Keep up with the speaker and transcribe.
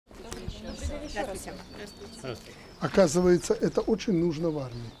Здравствуйте. Здравствуйте. Оказывается, это очень нужно в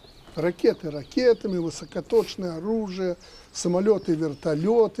армии. Ракеты ракетами, высокоточное оружие, самолёты,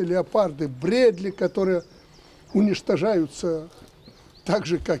 вертолёты, леопарды, Брэдли, которые уничтожаются так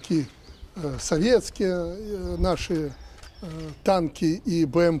же, как и советские наши танки и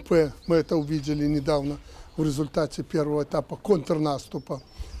БМП. Мы это увидели недавно в результате первого этапа контрнаступа.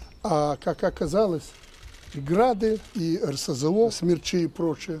 А как оказалось, и Грады, и РСЗО, Смерчи и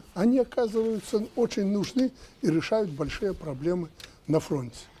прочее, они, оказываются, очень нужны и решают большие проблемы на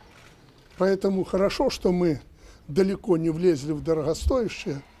фронте. Поэтому хорошо, что мы далеко не влезли в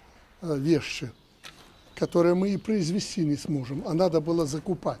дорогостоящие вещи, которые мы и произвести не сможем, а надо было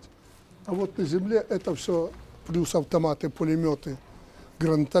закупать. А вот на земле это все, плюс автоматы, пулеметы,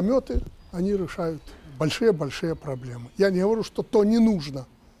 гранатометы, они решают большие-большие проблемы. Я не говорю, что то не нужно.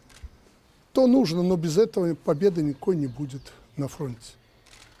 То нужно, но без этого победы никакой не будет на фронте.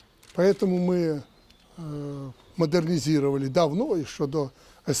 Поэтому мы модернизировали давно, еще до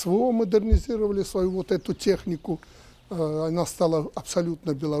СВО модернизировали свою вот эту технику. Она стала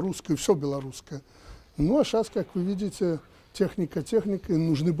абсолютно белорусской, все белорусское. Ну а сейчас, как вы видите, техника, и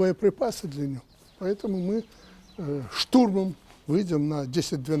нужны боеприпасы для нее. Поэтому мы штурмом выйдем на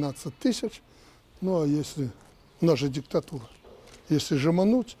 10-12 тысяч. Ну а если, у нас же диктатура, если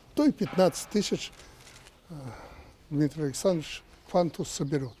жемануть, то и 15 тысяч Дмитрий Александрович Фантус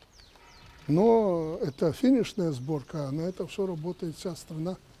соберет. Но это финишная сборка, а на это все работает вся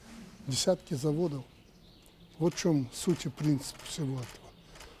страна, десятки заводов. Вот в чем суть и принцип всего этого.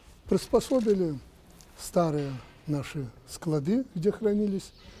 Приспособили старые наши склады, где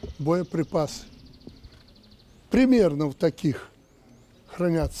хранились боеприпасы. Примерно в таких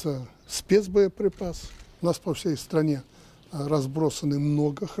хранятся спецбоеприпасы. У нас по всей стране разбросаны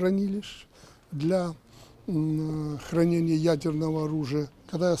много хранилищ для хранения ядерного оружия.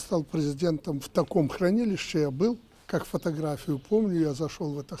 Когда я стал президентом, в таком хранилище я был, как фотографию помню, я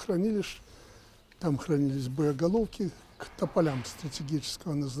зашел в это хранилище, там хранились боеголовки к тополям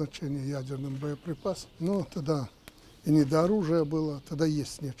стратегического назначения ядерным боеприпасам. Но тогда и не до оружия было, тогда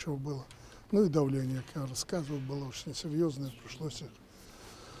есть нечего было. Ну и давление, как я рассказывал, было очень серьезное, пришлось их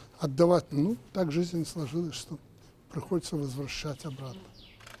отдавать. Ну, так жизнь сложилась, что приходится возвращать обратно.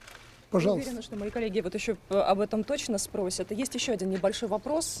 Пожалуйста. Я уверена, что мои коллеги вот еще об этом точно спросят. И есть еще один небольшой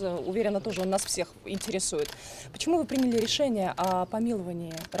вопрос, уверена, тоже он нас всех интересует. Почему вы приняли решение о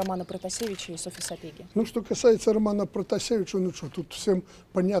помиловании Романа Протасевича и Софьи Сапеги? Ну, что касается Романа Протасевича, ну что, тут всем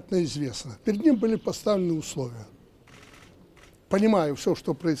понятно и известно. Перед ним были поставлены условия. Понимаю все,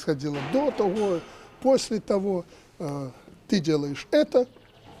 что происходило до того, после того. Ты делаешь это,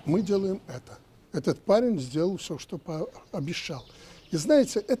 мы делаем это. Этот парень сделал все, что обещал. И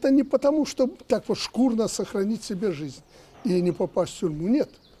знаете, это не потому, что так вот шкурно сохранить себе жизнь и не попасть в тюрьму. Нет,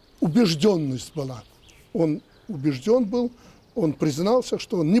 убежденность была. Он убежден был, он признался,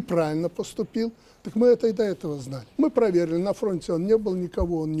 что он неправильно поступил. Так мы это и до этого знали. Мы проверили, на фронте он не был,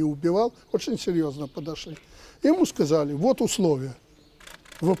 никого он не убивал. Очень серьезно подошли. Ему сказали, вот условия.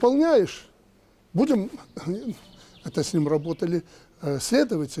 Выполняешь, будем... Это с ним работали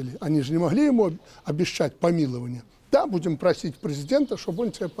следователи, они же не могли ему обещать помилование. Да, будем просить президента, чтобы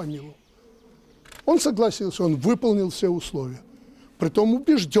он тебя помиловал. Он согласился, он выполнил все условия. Притом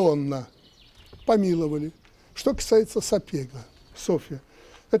убежденно помиловали. Что касается Сапега, Софья,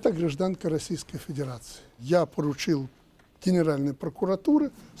 это гражданка Российской Федерации. Я поручил Генеральной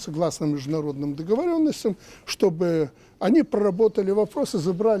прокуратуре, согласно международным договоренностям, чтобы они проработали вопрос и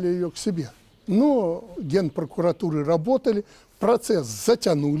забрали ее к себе. Но генпрокуратуры работали, процесс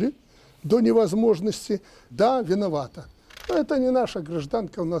затянули до невозможности. Да, виновата. Но это не наша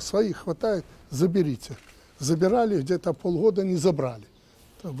гражданка, у нас своих хватает, заберите. Забирали, где-то полгода не забрали.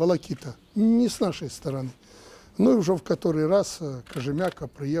 Волокита не с нашей стороны. Ну и уже в который раз Кожемяка,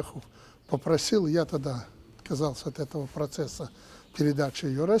 приехав, попросил, я тогда отказался от этого процесса передачи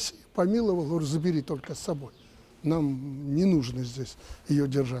ее России, помиловал, говорю, забери только с собой. Нам не нужно здесь ее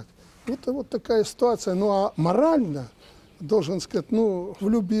держать. Вот такая ситуация. Ну а морально, должен сказать, ну,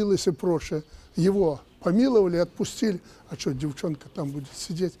 влюбилась и прочее. Его помиловали, отпустили. А что, девчонка там будет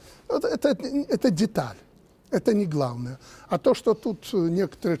сидеть? Это деталь. Это не главное. А то, что тут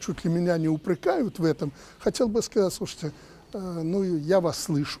некоторые чуть ли меня не упрекают в этом, хотел бы сказать, слушайте, ну, я вас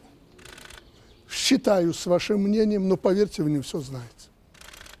слышу. Считаю с вашим мнением, но поверьте, вы не все знаете.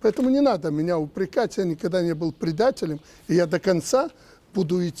 Поэтому не надо меня упрекать, я никогда не был предателем, и я до конца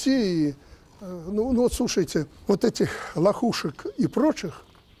буду идти, и, ну вот слушайте, вот этих лохушек и прочих,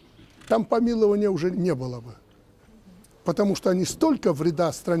 там помилования уже не было бы. Потому что они столько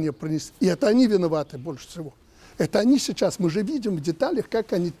вреда стране принесли, и это они виноваты больше всего. Это они сейчас, мы же видим в деталях,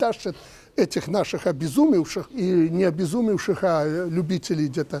 как они тащат этих наших обезумевших, и не обезумевших, а любителей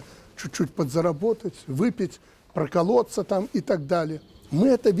где-то чуть-чуть подзаработать, выпить, проколоться там и так далее. Мы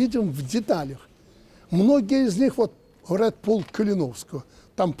это видим в деталях. Многие из них, вот, говорят, полк Калиновского.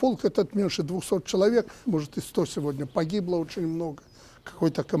 Там полк этот меньше 200 человек, может и 100 сегодня погибло очень много.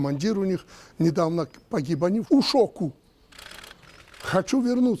 Какой-то командир у них недавно погиб. Они в шоку. Хочу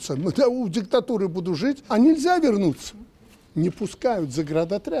вернуться. У диктатуры буду жить, а нельзя вернуться. Не пускают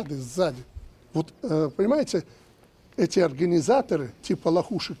заградотряды сзади. Вот, понимаете, эти организаторы, типа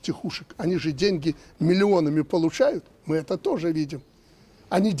лохушек-тихушек, они же деньги миллионами получают. Мы это тоже видим.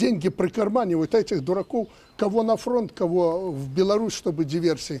 Они деньги прикарманивают этих дураков, кого на фронт, кого в Беларусь, чтобы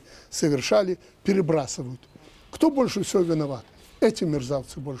диверсии совершали, перебрасывают. Кто больше всего виноват? Эти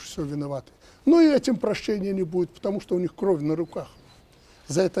мерзавцы больше всего виноваты. Ну и этим прощения не будет, потому что у них кровь на руках.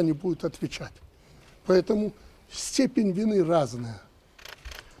 За это они будут отвечать. Поэтому степень вины разная.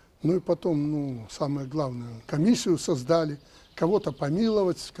 Ну и потом, ну, самое главное, комиссию создали, кого-то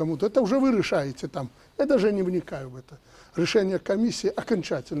помиловать, кому-то. Это уже вы решаете там. Я даже не вникаю в это. Решение комиссии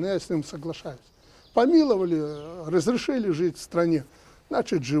окончательное, я с ним соглашаюсь. Помиловали, разрешили жить в стране,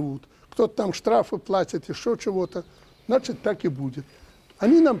 значит, живут. Кто-то там штрафы платит, еще чего-то, значит, так и будет.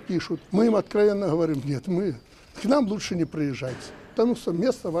 Они нам пишут, мы им откровенно говорим, нет, к нам лучше не приезжайте, потому что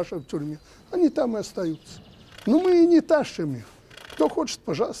место ваше в тюрьме. Они там и остаются. Но мы и не тащим их. Кто хочет,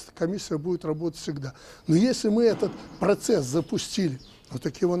 пожалуйста, комиссия будет работать всегда. Но если мы этот процесс запустили, ну,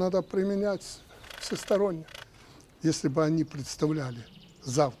 так его надо применять всесторонне. Если бы они представляли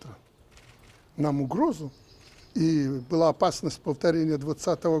завтра нам угрозу и была опасность повторения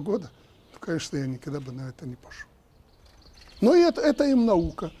 2020 года, то, конечно, я никогда бы на это не пошел. Но это им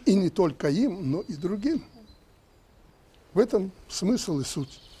наука. И не только им, но и другим. В этом смысл и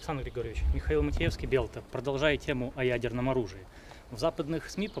суть. Александр Григорьевич, Михаил Матеевский, Белта, продолжая тему о ядерном оружии. В западных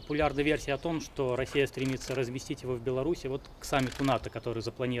СМИ популярна версия о том, что Россия стремится разместить его в Беларуси вот к саммиту НАТО, который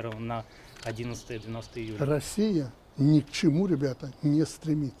запланирован на 11-12 июля. Россия ни к чему, ребята, не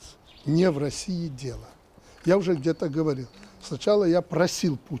стремится. Не в России дело. Я уже где-то говорил. Сначала я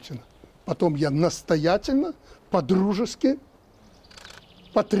просил Путина, потом я настоятельно, по-дружески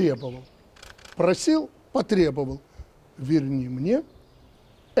потребовал. Просил, потребовал. Верни мне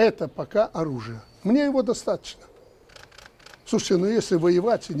это пока оружие. Мне его достаточно. Слушайте, ну если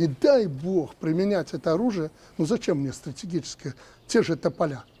воевать, не дай бог применять это оружие, ну зачем мне стратегическое, те же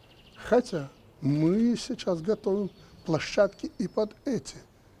тополя? Хотя мы сейчас готовим площадки и под эти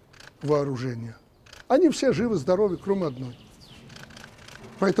вооружения. Они все живы-здоровы, кроме одной.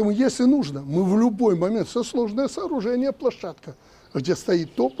 Поэтому, если нужно, мы в любой момент, все сложное сооружение, площадка, где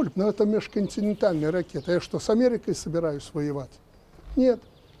стоит тополь, но это межконтинентальная ракета. Я что, с Америкой собираюсь воевать? Нет.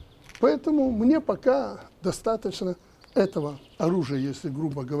 Поэтому мне пока достаточно этого оружия, если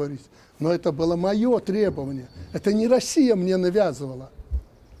грубо говорить. Но это было мое требование. Это не Россия мне навязывала.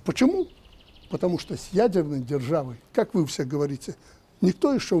 Почему? Потому что с ядерной державой, как вы все говорите,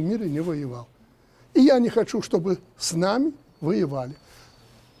 никто еще в мире не воевал. И я не хочу, чтобы с нами воевали.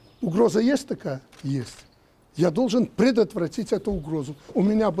 Угроза есть такая? Есть. Я должен предотвратить эту угрозу. У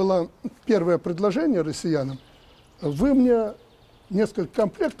меня было первое предложение россиянам. Вы мне несколько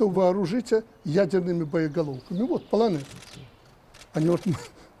комплектов вооружите ядерными боеголовками. Вот, планы. Они вот,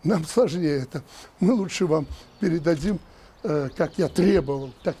 нам сложнее это. Мы лучше вам передадим, как я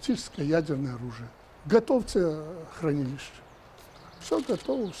требовал, тактическое ядерное оружие. Готовьте хранилище. Все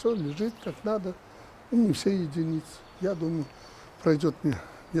готово, все лежит как надо. И не все единицы. Я думаю, пройдет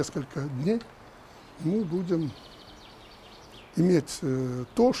несколько дней, мы будем иметь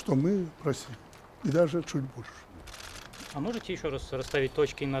то, что мы просили. И даже чуть больше. А можете еще раз расставить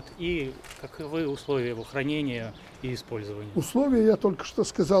точки над «и», каковы условия его хранения и использования? Условия, я только что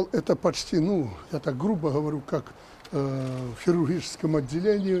сказал, это почти, ну, я так грубо говорю, как в хирургическом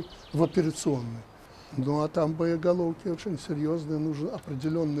отделении в операционной. Ну, а там боеголовки очень серьезные, нужен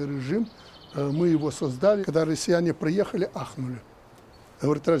определенный режим. Мы его создали. Когда россияне приехали, ахнули.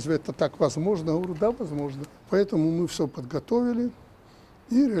 Говорят, разве это так возможно? Я говорю, да, возможно. Поэтому мы все подготовили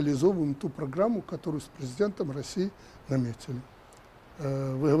и реализовываем ту программу, которую с президентом России наметили.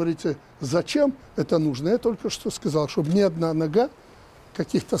 Вы говорите, зачем это нужно? Я только что сказал, чтобы ни одна нога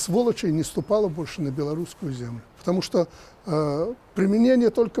каких-то сволочей не ступала больше на белорусскую землю. Потому что применение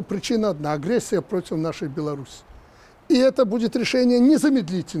только причина одна – агрессия против нашей Беларуси. И это будет решение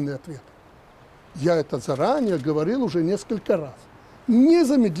незамедлительный ответ. Я это заранее говорил уже несколько раз.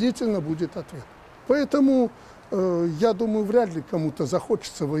 Незамедлительно будет ответ. Поэтому, я думаю, вряд ли кому-то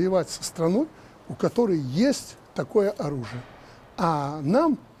захочется воевать со страной, у которой есть такое оружие. А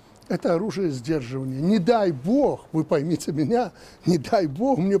нам Это оружие сдерживания. Не дай бог, вы поймите меня, не дай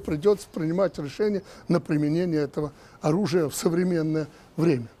бог мне придется принимать решение на применение этого оружия в современное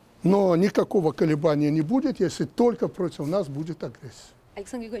время. Но никакого колебания не будет, если только против нас будет агрессия.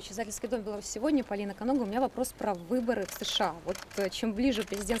 Александр Григорьевич, издательский дом «Беларусь сегодня», Полина Конога. У меня вопрос про выборы в США. Вот чем ближе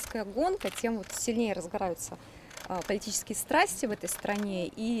президентская гонка, тем вот сильнее разгораются политические страсти в этой стране.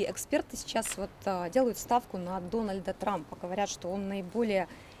 И эксперты сейчас вот делают ставку на Дональда Трампа. Говорят, что он наиболее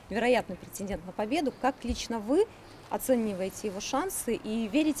вероятный претендент на победу. Как лично вы оцениваете его шансы и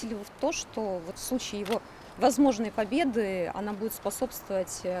верите ли вы в то, что вот в случае его возможной победы она будет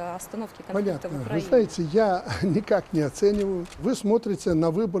способствовать остановке конфликта в Украине? Вы знаете, я никак не оцениваю. Вы смотрите на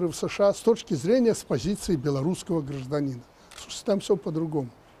выборы в США с точки зрения, с позиции белорусского гражданина. Слушайте, там все по-другому.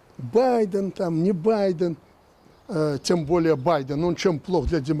 Байден там, не Байден, тем более Байден, он чем плох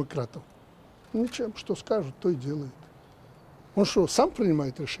для демократов? Ничем, что скажут, то и делает. Он что, сам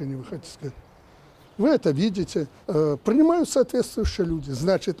принимает решение, вы хотите сказать? Вы это видите. Принимают соответствующие люди.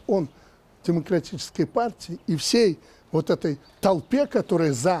 Значит, он демократической партии и всей вот этой толпе,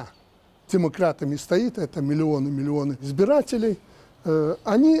 которая за демократами стоит, это миллионы избирателей,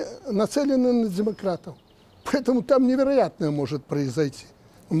 они нацелены на демократов. Поэтому там невероятное может произойти.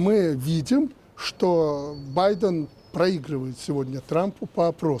 Мы видим, что Байден проигрывает сегодня Трампу по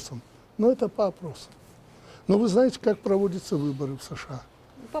опросам. Но это по опросам. Но вы знаете, как проводятся выборы в США?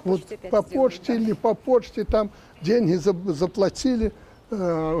 По почте или по почте, там деньги заплатили,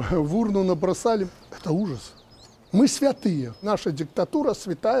 в урну набросали. Это ужас. Мы святые. Наша диктатура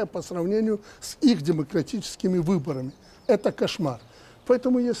святая по сравнению с их демократическими выборами. Это кошмар.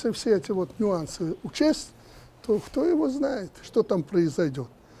 Поэтому, если все эти вот нюансы учесть, то кто его знает, что там произойдет.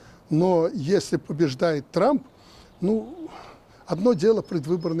 Но если побеждает Трамп, ну, одно дело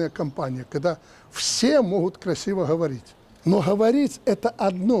предвыборная кампания, когда все могут красиво говорить. Но говорить – это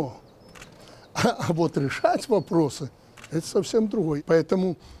одно, а вот решать вопросы – это совсем другое.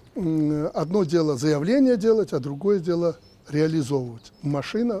 Поэтому одно дело заявление делать, а другое дело реализовывать.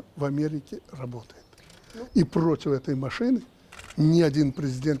 Машина в Америке работает. И против этой машины ни один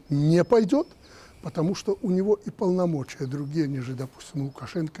президент не пойдет, потому что у него и полномочия другие, нежели, допустим, у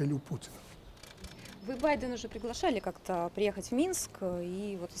Лукашенко или у Путина. Вы Байдена уже приглашали как-то приехать в Минск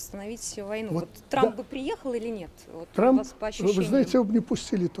и вот остановить войну. Вот, вот Трамп да. бы приехал или нет? Вот Трамп, у вас по ощущениям. вы знаете, его бы не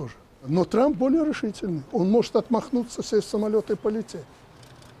пустили тоже. Но Трамп более решительный. Он может отмахнуться, сесть в самолет и полететь.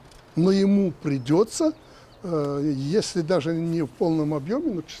 Но ему придется, если даже не в полном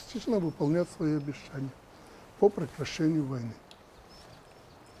объеме, но частично выполнять свои обещания по прекращению войны.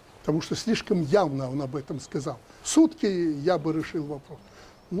 Потому что слишком явно он об этом сказал. Сутки я бы решил вопрос.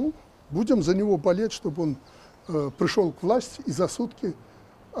 Ну, будем за него болеть, чтобы он пришел к власти и за сутки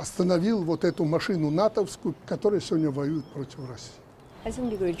остановил вот эту машину натовскую, которая сегодня воюет против России.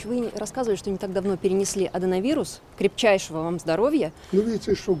 Александр Григорьевич, вы рассказывали, что не так давно перенесли аденовирус. Крепчайшего вам здоровья. Ну,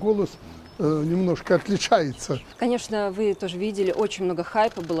 видите, что голос немножко отличается. Конечно, вы тоже видели, очень много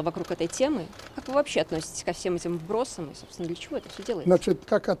хайпа было вокруг этой темы. Как вы вообще относитесь ко всем этим вбросам и, собственно, для чего это все делается? Значит,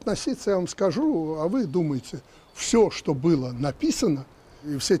 как относиться, я вам скажу, а вы думаете, все, что было написано,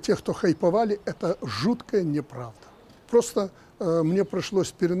 и все те, кто хайповали, это жуткая неправда. Просто мне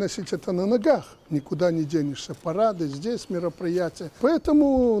пришлось переносить это на ногах. Никуда не денешься. Парады, здесь мероприятия.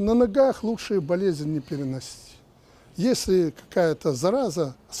 Поэтому на ногах лучше болезнь не переносить. Если какая-то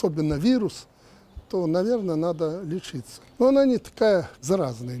зараза, особенно вирус, то, наверное, надо лечиться. Но она не такая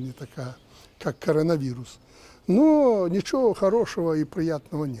заразная, не такая, как коронавирус. Но ничего хорошего и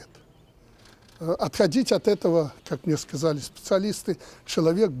приятного нет. Отходить от этого, как мне сказали специалисты,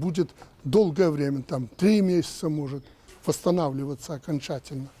 человек будет долгое время, там 3 месяца может восстанавливаться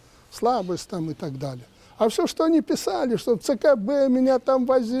окончательно. Слабость там и так далее. А все, что они писали, что ЦКБ меня там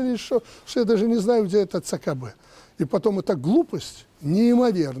возили, что я даже не знаю, где это ЦКБ. И потом эта глупость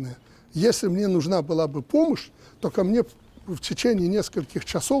неимоверная. Если мне нужна была бы помощь, то ко мне в течение нескольких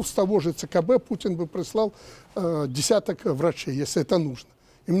часов с того же ЦКБ Путин бы прислал десяток врачей, если это нужно.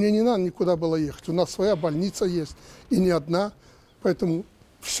 И мне не надо никуда было ехать. У нас своя больница есть, и не одна. Поэтому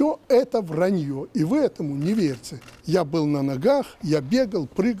все это вранье, и вы этому не верьте. Я был на ногах, я бегал,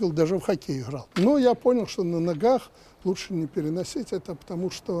 прыгал, даже в хоккей играл. Но я понял, что на ногах лучше не переносить это, потому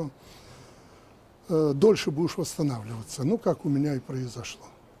что дольше будешь восстанавливаться. Ну, как у меня и произошло.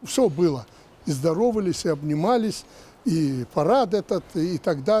 Все было. И здоровались, и обнимались, и парад этот, и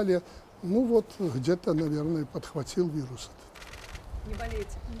так далее. Ну, вот где-то, наверное, подхватил вирус этот. Не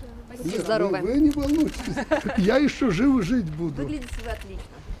болеете? Да. Спасибо, здоровы. Вы не волнуйтесь. Я еще жив и жить буду. Выглядите вы отлично.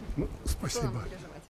 Ну, спасибо.